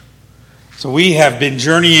So we have been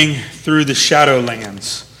journeying through the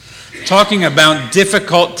Shadowlands, talking about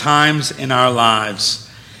difficult times in our lives.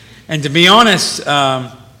 And to be honest,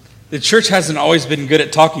 the church hasn't always been good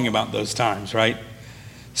at talking about those times, right?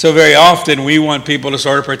 So very often we want people to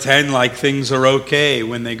sort of pretend like things are okay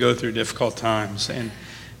when they go through difficult times.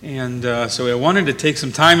 And so I wanted to take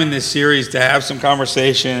some time in this series to have some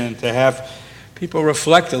conversation and to have people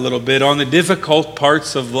reflect a little bit on the difficult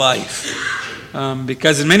parts of life.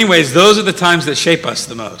 Because in many ways, those are the times that shape us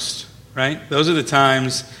the most, right? Those are the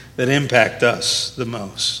times that impact us the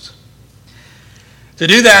most. To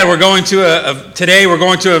do that, today we're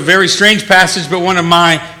going to a very strange passage, but one of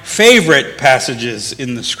my favorite passages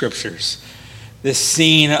in the Scriptures. This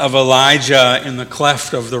scene of Elijah in the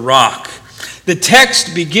cleft of the rock. The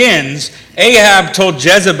text begins, Ahab told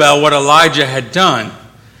Jezebel what Elijah had done.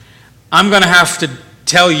 I'm going to have to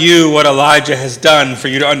tell you what Elijah has done for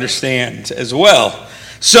you to understand as well.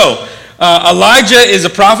 So, Elijah is a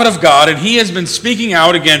prophet of God, and he has been speaking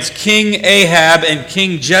out against King Ahab and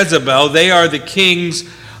King Jezebel. They are the kings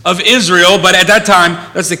of Israel, but at that time,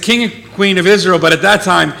 that's the king and queen of Israel, but at that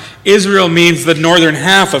time, Israel means the northern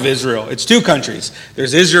half of Israel. It's two countries.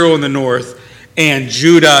 There's Israel in the north and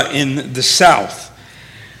Judah in the south.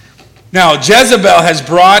 Now, Jezebel has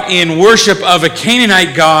brought in worship of a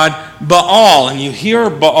Canaanite god, Baal, and you hear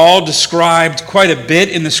Baal described quite a bit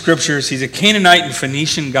in the Scriptures. He's a Canaanite and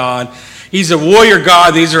Phoenician god. He's a warrior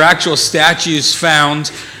god. These are actual statues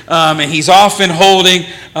found, and he's often holding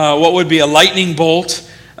what would be a lightning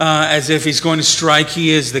bolt, as if he's going to strike. He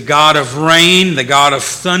is the god of rain, the god of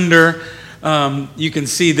thunder. You can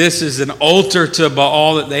see this is an altar to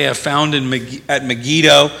Baal that they have found at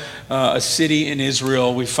Megiddo, a city in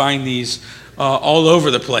Israel. We find these all over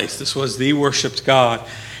the place. This was the worshipped god.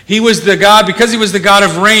 He was the god, because he was the god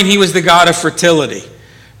of rain, he was the god of fertility.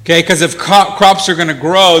 Okay, because if crops are going to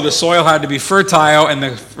grow, the soil had to be fertile, and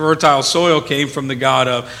the fertile soil came from the god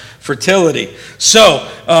of fertility. So,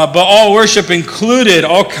 Baal worship included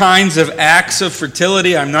all kinds of acts of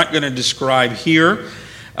fertility I'm not going to describe here.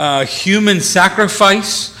 Human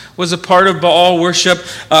sacrifice was a part of Baal worship.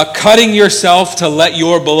 Cutting yourself to let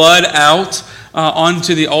your blood out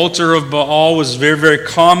onto the altar of Baal was very, very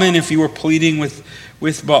common if you were pleading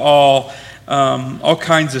with Baal. All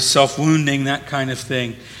kinds of self-wounding, that kind of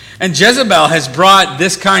thing. And Jezebel has brought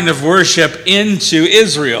this kind of worship into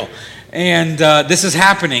Israel. And this is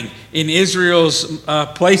happening in Israel's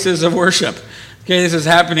places of worship. Okay, this is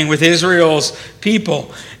happening with Israel's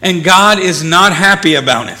people. And God is not happy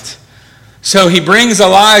about it. So he brings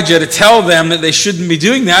Elijah to tell them that they shouldn't be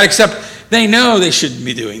doing that, except they know they shouldn't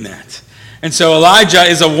be doing that. And so Elijah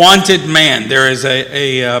is a wanted man. There is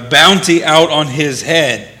a bounty out on his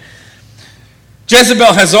head.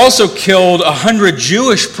 Jezebel has also killed 100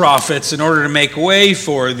 Jewish prophets in order to make way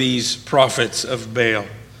for these prophets of Baal.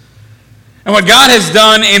 And what God has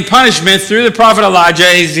done in punishment through the prophet Elijah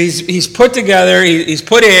is he's put in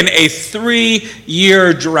a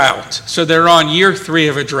 3-year drought. So they're on year 3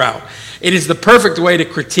 of a drought. It is the perfect way to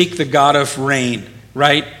critique the God of rain,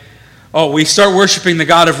 right? Oh, we start worshiping the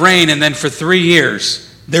God of rain, and then for 3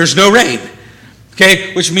 years, there's no rain,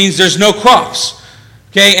 okay? Which means there's no crops,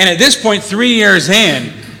 okay? And at this point, 3 years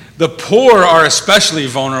in, the poor are especially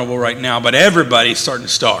vulnerable right now, but everybody's starting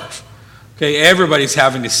to starve, okay? Everybody's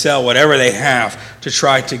having to sell whatever they have to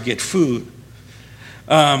try to get food.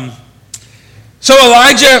 So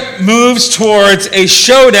Elijah moves towards a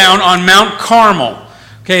showdown on Mount Carmel.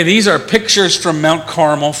 Okay, these are pictures from Mount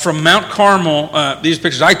Carmel. From Mount Carmel, these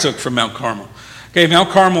pictures I took from Mount Carmel. Okay, Mount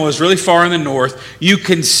Carmel is really far in the north. You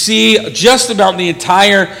can see just about the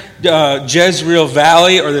entire Jezreel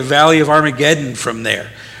Valley, or the Valley of Armageddon, from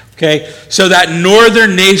there. Okay, so that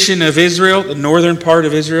northern nation of Israel, the northern part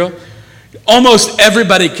of Israel, almost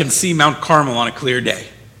everybody can see Mount Carmel on a clear day.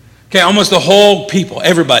 Okay, almost the whole people,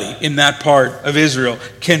 everybody in that part of Israel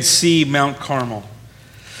can see Mount Carmel.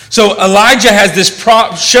 So Elijah has this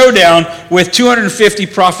showdown with 250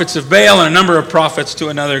 prophets of Baal and a number of prophets to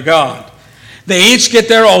another god. They each get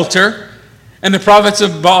their altar, and the prophets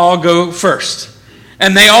of Baal go first.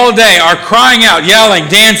 And they all day are crying out, yelling,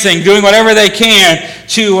 dancing, doing whatever they can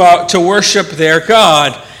to worship their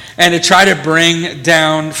god and to try to bring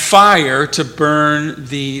down fire to burn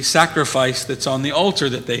the sacrifice that's on the altar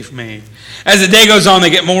that they've made. As the day goes on,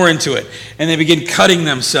 they get more into it, and they begin cutting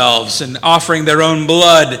themselves and offering their own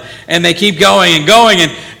blood, and they keep going,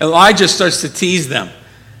 and Elijah starts to tease them.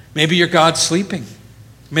 Maybe your God's sleeping.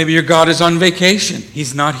 Maybe your God is on vacation.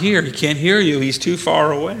 He's not here. He can't hear you. He's too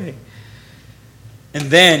far away.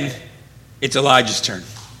 And then it's Elijah's turn.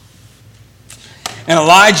 And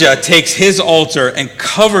Elijah takes his altar and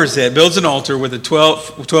covers it, builds an altar with the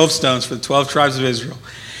 12 stones for the 12 tribes of Israel,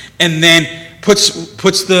 and then puts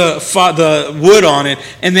the wood on it,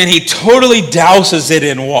 and then he totally douses it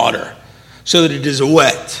in water so that it is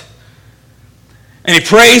wet. And he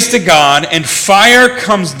prays to God, and fire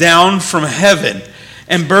comes down from heaven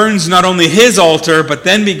and burns not only his altar, but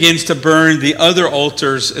then begins to burn the other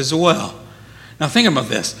altars as well. Now think about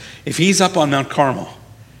this. If he's up on Mount Carmel,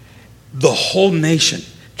 the whole nation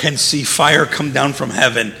can see fire come down from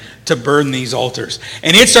heaven to burn these altars.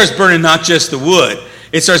 And it starts burning not just the wood,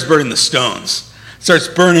 it starts burning the stones. It starts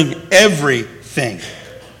burning everything.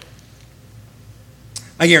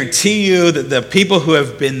 I guarantee you that the people who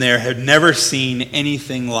have been there have never seen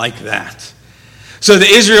anything like that. So the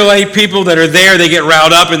Israelite people that are there, they get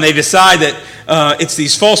riled up and they decide that it's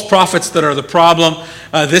these false prophets that are the problem.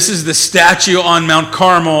 This is the statue on Mount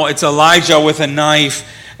Carmel. It's Elijah with a knife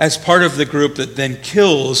as part of the group that then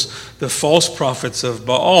kills the false prophets of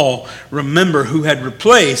Baal. Remember, who had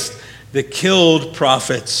replaced the killed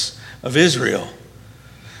prophets of Israel.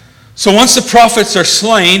 So once the prophets are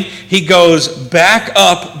slain, he goes back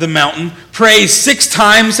up the mountain, prays 6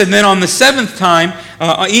 times, and then on the 7th time,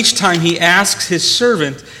 each time he asks his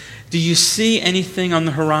servant, do you see anything on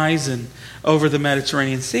the horizon over the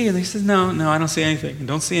Mediterranean Sea? And he says, no, I don't see anything. I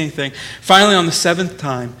don't see anything. Finally, on the 7th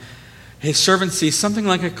time, his servant sees something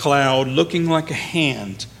like a cloud, looking like a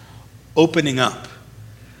hand, opening up.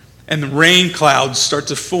 And the rain clouds start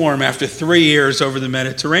to form after 3 years over the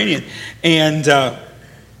Mediterranean. And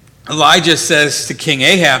Elijah says to King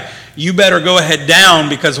Ahab, you better go ahead down,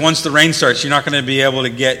 because once the rain starts, you're not going to be able to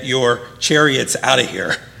get your chariots out of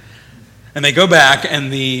here. And they go back,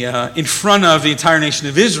 and in front of the entire nation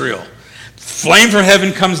of Israel, flame from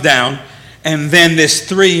heaven comes down, and then this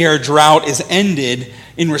 3-year drought is ended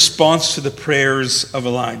in response to the prayers of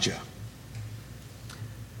Elijah.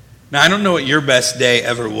 Now, I don't know what your best day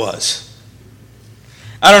ever was.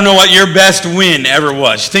 I don't know what your best win ever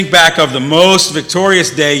was. Think back of the most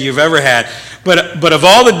victorious day you've ever had. But of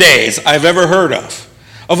all the days I've ever heard of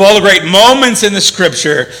all the great moments in the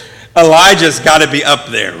Scripture, Elijah's got to be up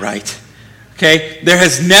there, right? Okay? There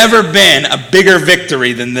has never been a bigger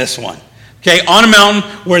victory than this one. Okay? On a mountain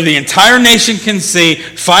where the entire nation can see,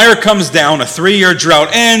 fire comes down, a 3-year drought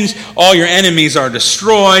ends, all your enemies are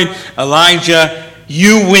destroyed. Elijah,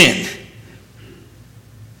 you win.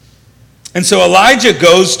 And so Elijah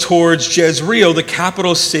goes towards Jezreel, the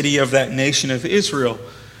capital city of that nation of Israel.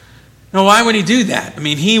 Now, why would he do that? I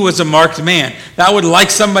mean, he was a marked man. That would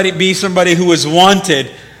be somebody who was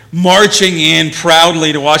wanted marching in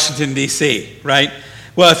proudly to Washington, D.C., right?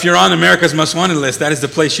 Well, if you're on America's Most Wanted list, that is the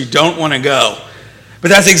place you don't want to go.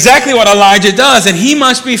 But that's exactly what Elijah does, and he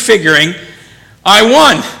must be figuring, I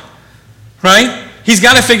won, right? He's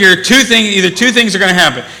got to figure either two things are going to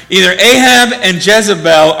happen. Either Ahab and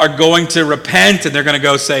Jezebel are going to repent, and they're going to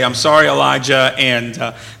go say, I'm sorry, Elijah, and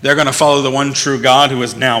they're going to follow the one true God, who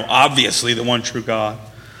is now obviously the one true God.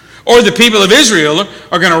 Or the people of Israel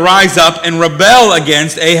are going to rise up and rebel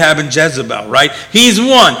against Ahab and Jezebel, right? He's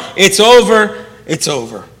won. It's over. It's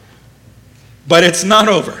over. But it's not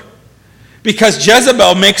over. Because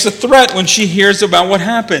Jezebel makes a threat when she hears about what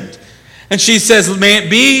happened. And she says, may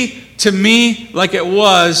it be to me like it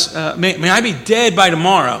was, may I be dead by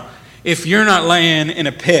tomorrow if you're not laying in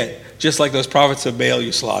a pit just like those prophets of Baal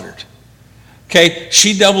you slaughtered. Okay,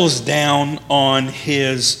 she doubles down on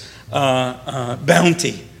his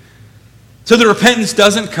bounty. So the repentance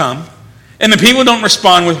doesn't come, and the people don't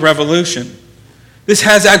respond with revolution. This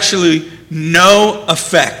has actually no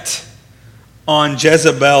effect on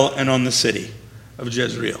Jezebel and on the city of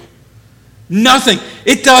Jezreel. Nothing.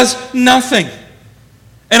 It does nothing.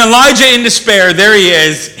 And Elijah, in despair, there he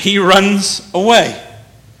is. He runs away,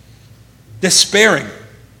 despairing.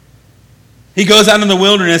 He goes out in the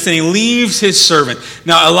wilderness and he leaves his servant.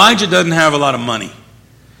 Now, Elijah doesn't have a lot of money.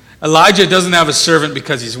 Elijah doesn't have a servant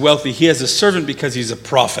because he's wealthy. He has a servant because he's a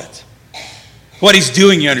prophet. What he's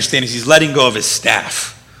doing, you understand, is he's letting go of his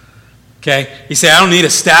staff. Okay? He said, I don't need a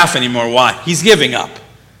staff anymore. Why? He's giving up.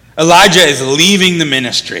 Elijah is leaving the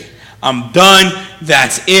ministry. I'm done.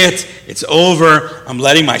 That's it. It's over. I'm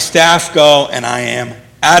letting my staff go, and I am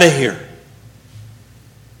out of here.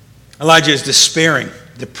 Elijah is despairing,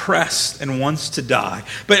 depressed, and wants to die.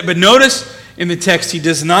 But notice in the text, he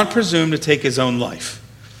does not presume to take his own life.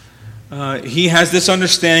 He has this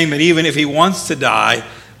understanding that even if he wants to die,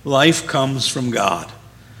 life comes from God.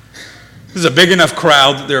 This is a big enough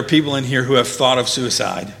crowd that there are people in here who have thought of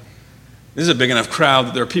suicide. This is a big enough crowd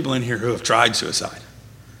that there are people in here who have tried suicide.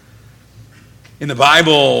 In the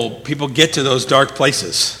Bible, people get to those dark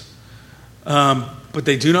places. but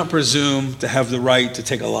they do not presume to have the right to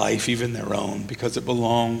take a life, even their own, because it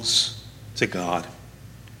belongs to God.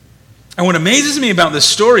 And what amazes me about this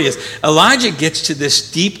story is Elijah gets to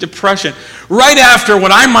this deep depression right after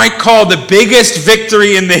what I might call the biggest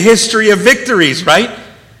victory in the history of victories, right?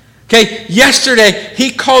 Okay, yesterday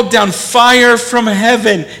he called down fire from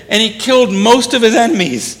heaven and he killed most of his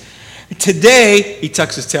enemies. Today, he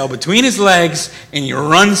tucks his tail between his legs and he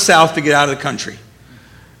runs south to get out of the country.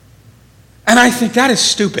 And I think that is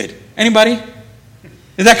stupid. Anybody?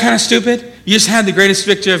 Is that kind of stupid? You just had the greatest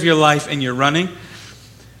victory of your life and you're running?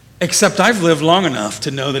 Except I've lived long enough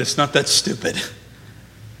to know that it's not that stupid.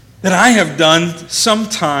 That I have done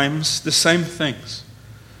sometimes the same things.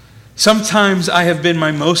 Sometimes I have been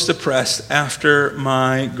my most depressed after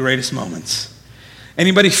my greatest moments.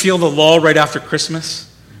 Anybody feel the lull right after Christmas?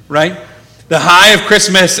 Right? The high of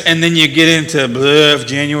Christmas and then you get into of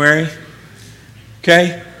January.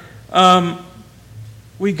 Okay?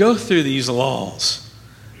 We go through these lulls.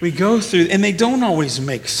 We go through, and they don't always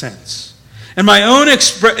make sense. And my own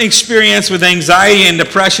experience with anxiety and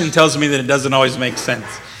depression tells me that it doesn't always make sense.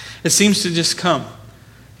 It seems to just come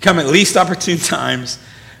at least opportune times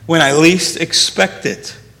when I least expect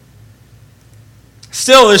it.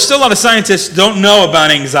 There's still a lot of scientists don't know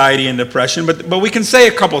about anxiety and depression, but we can say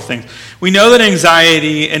a couple things. We know that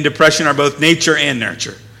anxiety and depression are both nature and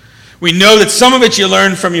nurture. We know that some of it you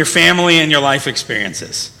learn from your family and your life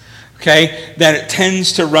experiences. Okay, that it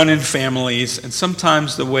tends to run in families, and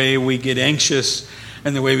sometimes the way we get anxious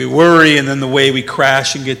and the way we worry and then the way we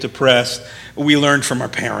crash and get depressed, we learn from our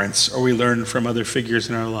parents or we learn from other figures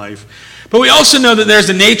in our life. But we also know that there's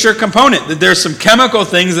a nature component, that there's some chemical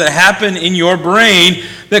things that happen in your brain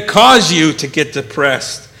that cause you to get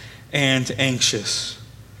depressed and anxious.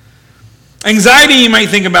 Anxiety, you might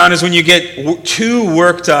think about, is when you get too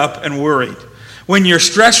worked up and worried. When your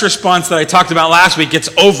stress response that I talked about last week gets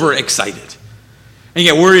overexcited. And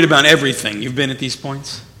you get worried about everything. You've been at these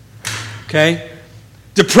points? Okay?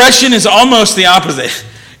 Depression is almost the opposite.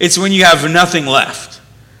 It's when you have nothing left.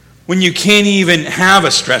 When you can't even have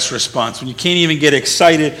a stress response. When you can't even get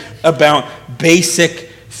excited about basic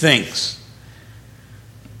things.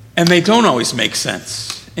 And they don't always make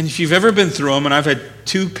sense. And if you've ever been through them, and I've had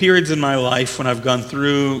 2 periods in my life when I've gone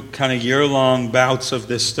through kind of year-long bouts of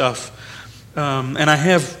this stuff. And I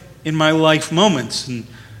have in my life moments and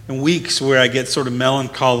weeks where I get sort of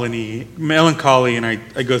melancholy and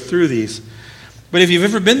I go through these. But if you've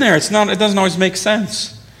ever been there, it doesn't always make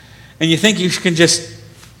sense. And you think you can just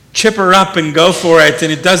chipper up and go for it,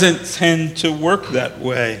 and it doesn't tend to work that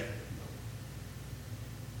way.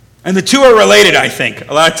 And the two are related, I think.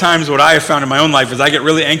 A lot of times what I have found in my own life is I get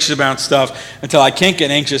really anxious about stuff until I can't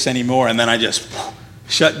get anxious anymore, and then I just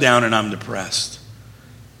shut down and I'm depressed.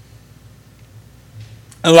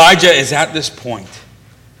 Elijah is at this point,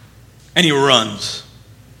 and he runs.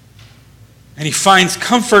 And he finds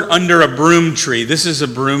comfort under a broom tree. This is a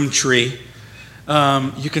broom tree.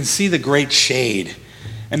 You can see the great shade.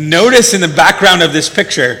 And notice in the background of this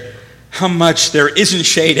picture how much there isn't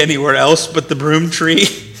shade anywhere else but the broom tree.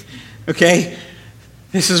 Okay?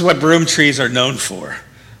 This is what broom trees are known for.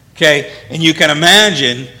 Okay? And you can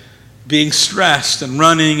imagine being stressed and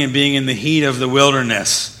running and being in the heat of the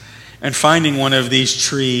wilderness and finding one of these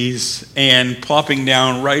trees and plopping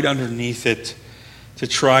down right underneath it to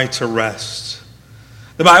try to rest.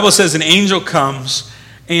 The Bible says an angel comes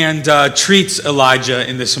and treats Elijah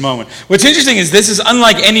in this moment. What's interesting is this is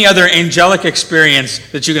unlike any other angelic experience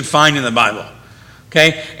that you can find in the Bible.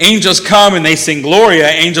 Okay? Angels come and they sing Gloria.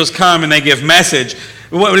 Angels come and they give message.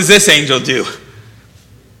 What does this angel do?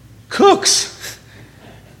 Cooks.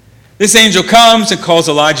 This angel comes and calls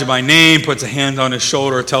Elijah by name, puts a hand on his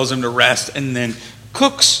shoulder, tells him to rest, and then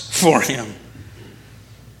cooks for him.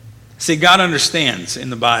 See, God understands in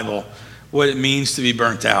the Bible what it means to be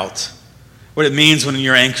burnt out, what it means when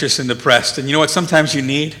you're anxious and depressed. And you know what sometimes you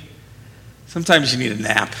need? Sometimes you need a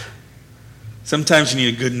nap. Sometimes you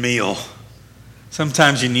need a good meal.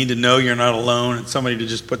 Sometimes you need to know you're not alone and somebody to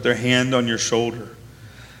just put their hand on your shoulder.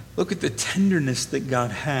 Look at the tenderness that God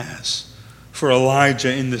has for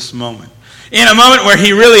Elijah in this moment. In a moment where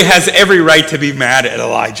he really has every right to be mad at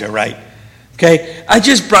Elijah, right? Okay, I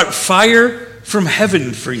just brought fire from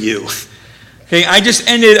heaven for you. Okay, I just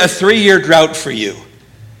ended a 3-year drought for you.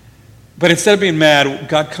 But instead of being mad,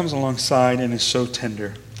 God comes alongside and is so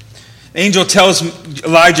tender. The angel tells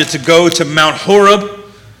Elijah to go to Mount Horeb.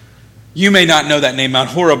 You may not know that name, Mount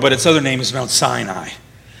Horeb, but its other name is Mount Sinai.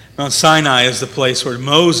 Mount Sinai is the place where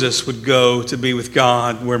Moses would go to be with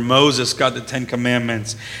God, where Moses got the 10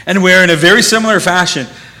 Commandments, and where in a very similar fashion,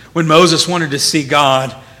 when Moses wanted to see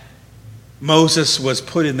God, Moses was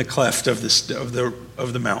put in the cleft of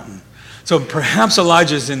the mountain. So perhaps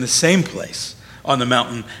Elijah is in the same place on the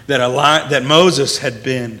mountain that Moses had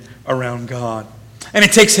been around God. And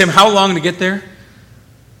it takes him how long to get there?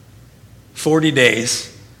 40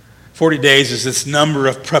 days. 40 days is this number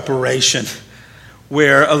of preparation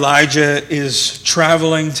where Elijah is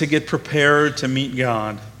traveling to get prepared to meet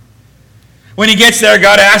God. When he gets there,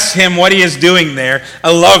 God asks him what he is doing there.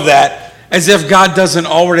 I love that, as if God doesn't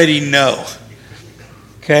already know.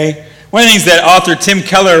 Okay? One of the things that author Tim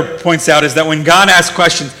Keller points out is that when God asks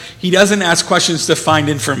questions, he doesn't ask questions to find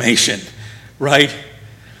information, right?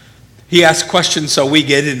 He asks questions so we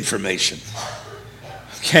get information.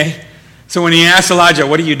 Okay? So when he asks Elijah,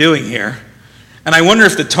 what are you doing here? And I wonder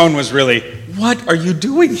if the tone was really, what are you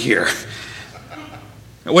doing here?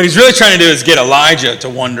 What he's really trying to do is get Elijah to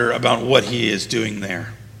wonder about what he is doing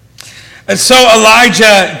there. And so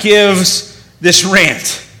Elijah gives this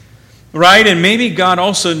rant, right? And maybe God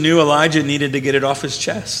also knew Elijah needed to get it off his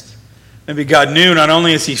chest. Maybe God knew not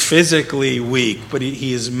only is he physically weak, but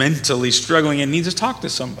he is mentally struggling and needs to talk to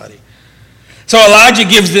somebody. So Elijah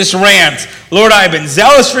gives this rant. Lord, I have been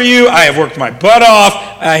zealous for you. I have worked my butt off.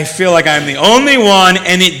 I feel like I'm the only one,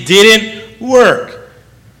 and it didn't work.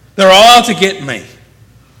 They're all out to get me.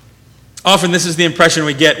 Often this is the impression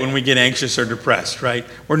we get when we get anxious or depressed, right?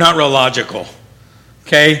 We're not real logical,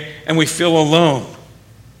 okay? And we feel alone.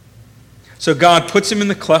 So God puts him in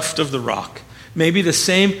the cleft of the rock. Maybe the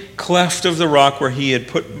same cleft of the rock where he had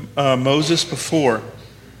put Moses before.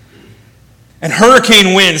 And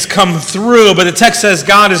hurricane winds come through, but the text says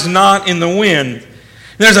God is not in the wind.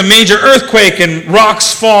 There's a major earthquake and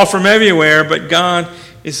rocks fall from everywhere, but God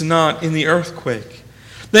is not in the earthquake.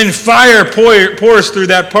 Then fire pours through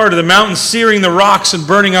that part of the mountain, searing the rocks and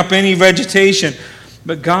burning up any vegetation.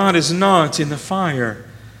 But God is not in the fire.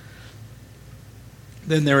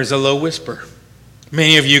 Then there is a low whisper.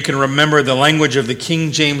 Many of you can remember the language of the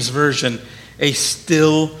King James Version, a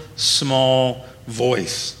still small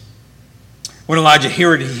voice. When Elijah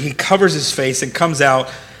hears it, he covers his face and comes out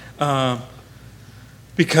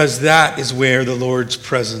because that is where the Lord's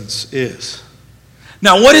presence is.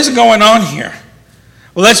 Now, what is going on here?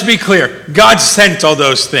 Well, let's be clear. God sent all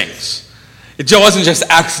those things. It wasn't just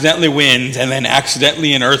accidentally wind and then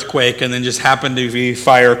accidentally an earthquake and then just happened to be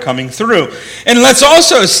fire coming through. And let's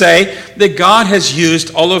also say that God has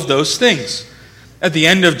used all of those things. At the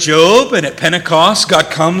end of Job and at Pentecost,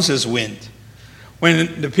 God comes as wind.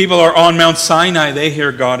 When the people are on Mount Sinai, they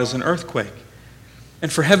hear God as an earthquake.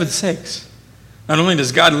 And for heaven's sakes, not only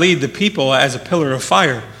does God lead the people as a pillar of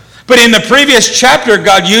fire, but in the previous chapter,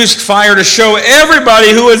 God used fire to show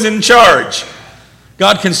everybody who was in charge.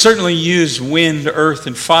 God can certainly use wind, earth,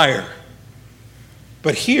 and fire.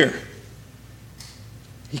 But here,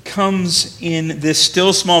 he comes in this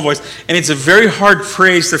still small voice, and it's a very hard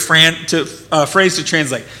phrase to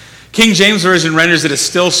translate. King James Version renders it a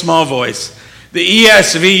still small voice. The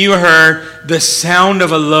ESV, you heard the sound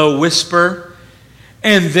of a low whisper,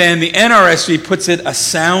 and then the NRSV puts it a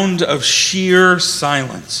sound of sheer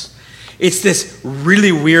silence. It's this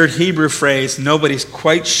really weird Hebrew phrase nobody's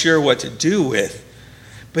quite sure what to do with.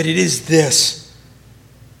 But it is this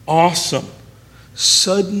awesome,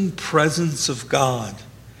 sudden presence of God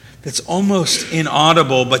that's almost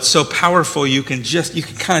inaudible, but so powerful you can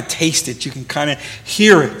kind of taste it. You can kind of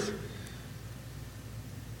hear it.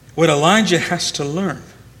 What Elijah has to learn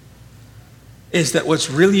is that what's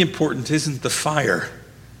really important isn't the fire,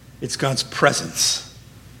 it's God's presence.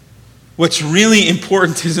 What's really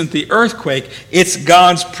important isn't the earthquake, it's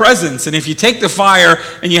God's presence. And if you take the fire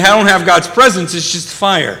and you don't have God's presence, it's just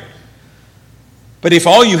fire. But if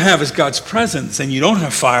all you have is God's presence and you don't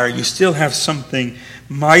have fire, you still have something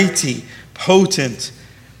mighty, potent,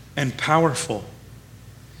 and powerful.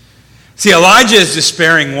 See, Elijah is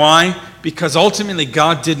despairing. Why? Because ultimately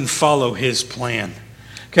God didn't follow his plan.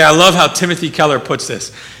 Okay, I love how Timothy Keller puts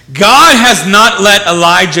this. God has not let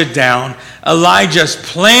Elijah down. Elijah's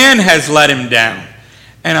plan has let him down.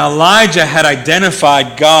 And Elijah had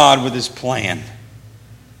identified God with his plan.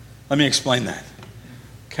 Let me explain that.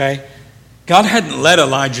 Okay? God hadn't let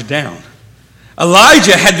Elijah down.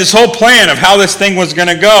 Elijah had this whole plan of how this thing was going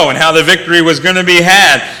to go and how the victory was going to be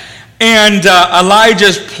had. And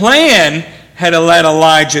Elijah's plan had let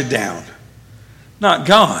Elijah down. Not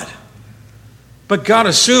God. But God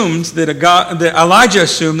assumed that Elijah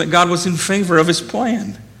assumed that God was in favor of his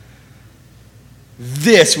plan.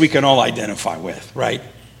 This we can all identify with, right?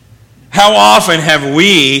 How often have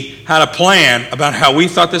we had a plan about how we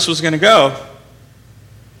thought this was going to go?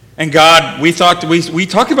 And God, we talked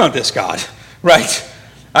about this, God, right?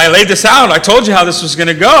 I laid this out. I told you how this was going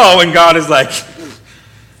to go. And God is like,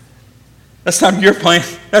 That's not your plan.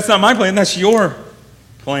 That's not my plan. That's your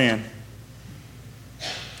plan.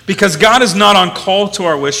 Because God is not on call to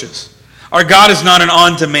our wishes. Our God is not an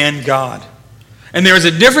on-demand God. And there is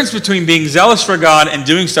a difference between being zealous for God and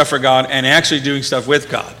doing stuff for God and actually doing stuff with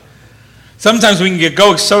God. Sometimes we can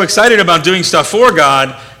go so excited about doing stuff for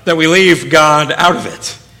God that we leave God out of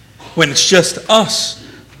it when it's just us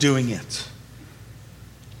doing it.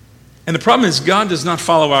 And the problem is God does not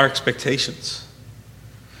follow our expectations.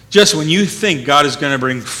 Just when you think God is going to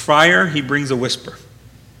bring fire, he brings a whisper.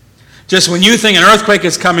 Just when you think an earthquake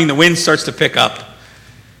is coming, the wind starts to pick up.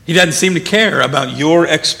 He doesn't seem to care about your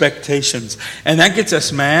expectations. And that gets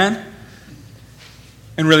us mad.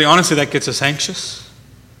 And really, honestly, that gets us anxious.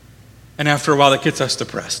 And after a while, that gets us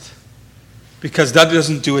depressed. Because God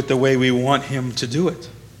doesn't do it the way we want him to do it.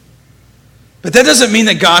 But that doesn't mean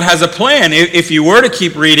that God has a plan. If you were to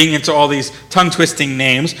keep reading into all these tongue-twisting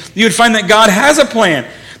names, you would find that God has a plan.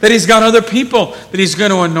 That he's got other people that he's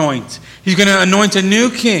going to anoint. He's going to anoint a new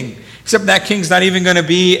king. Except that king's not even going to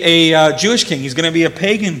be a Jewish king. He's going to be a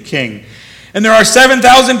pagan king. And there are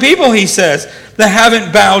 7,000 people, he says, that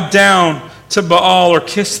haven't bowed down to Baal or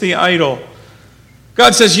kissed the idol.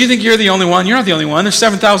 God says, you think you're the only one? You're not the only one. There's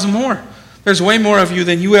 7,000 more. There's way more of you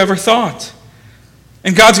than you ever thought.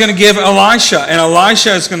 And God's going to give Elisha, and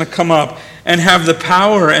Elisha is going to come up and have the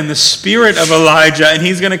power and the spirit of Elijah, and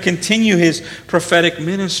he's going to continue his prophetic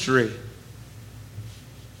ministry.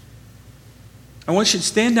 And what should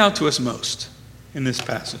stand out to us most in this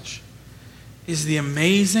passage is the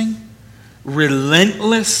amazing,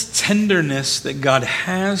 relentless tenderness that God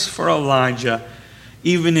has for Elijah,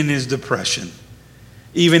 even in his depression,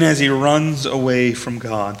 even as he runs away from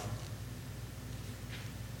God.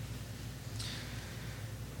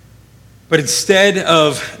 But instead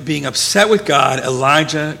of being upset with God,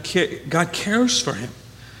 God cares for him.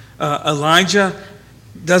 Elijah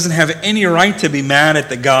doesn't have any right to be mad at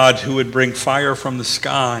the God who would bring fire from the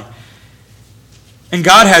sky. And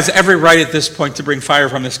God has every right at this point to bring fire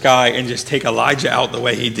from the sky and just take Elijah out the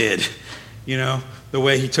way he did. The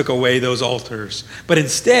way he took away those altars. But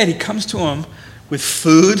instead, he comes to him with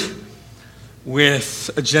food, with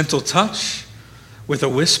a gentle touch, with a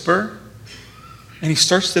whisper, and he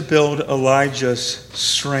starts to build Elijah's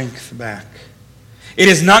strength back. It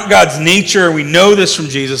is not God's nature, we know this from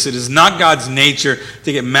Jesus, it is not God's nature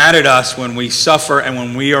to get mad at us when we suffer and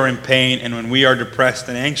when we are in pain and when we are depressed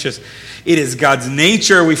and anxious. It is God's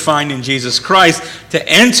nature we find in Jesus Christ to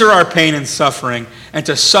enter our pain and suffering and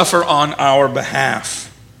to suffer on our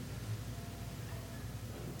behalf.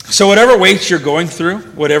 So whatever weights you're going through,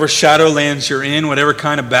 whatever shadowlands you're in, whatever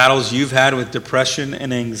kind of battles you've had with depression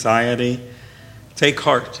and anxiety, take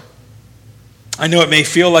heart. I know it may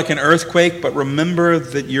feel like an earthquake, but remember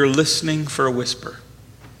that you're listening for a whisper.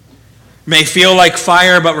 It may feel like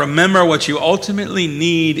fire, but remember what you ultimately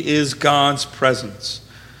need is God's presence.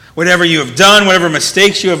 Whatever you have done, whatever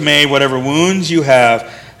mistakes you have made, whatever wounds you have,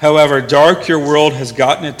 however dark your world has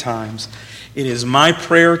gotten at times, it is my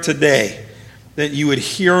prayer today that you would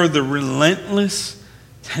hear the relentless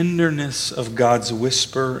tenderness of God's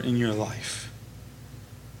whisper in your life.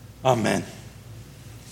 Amen.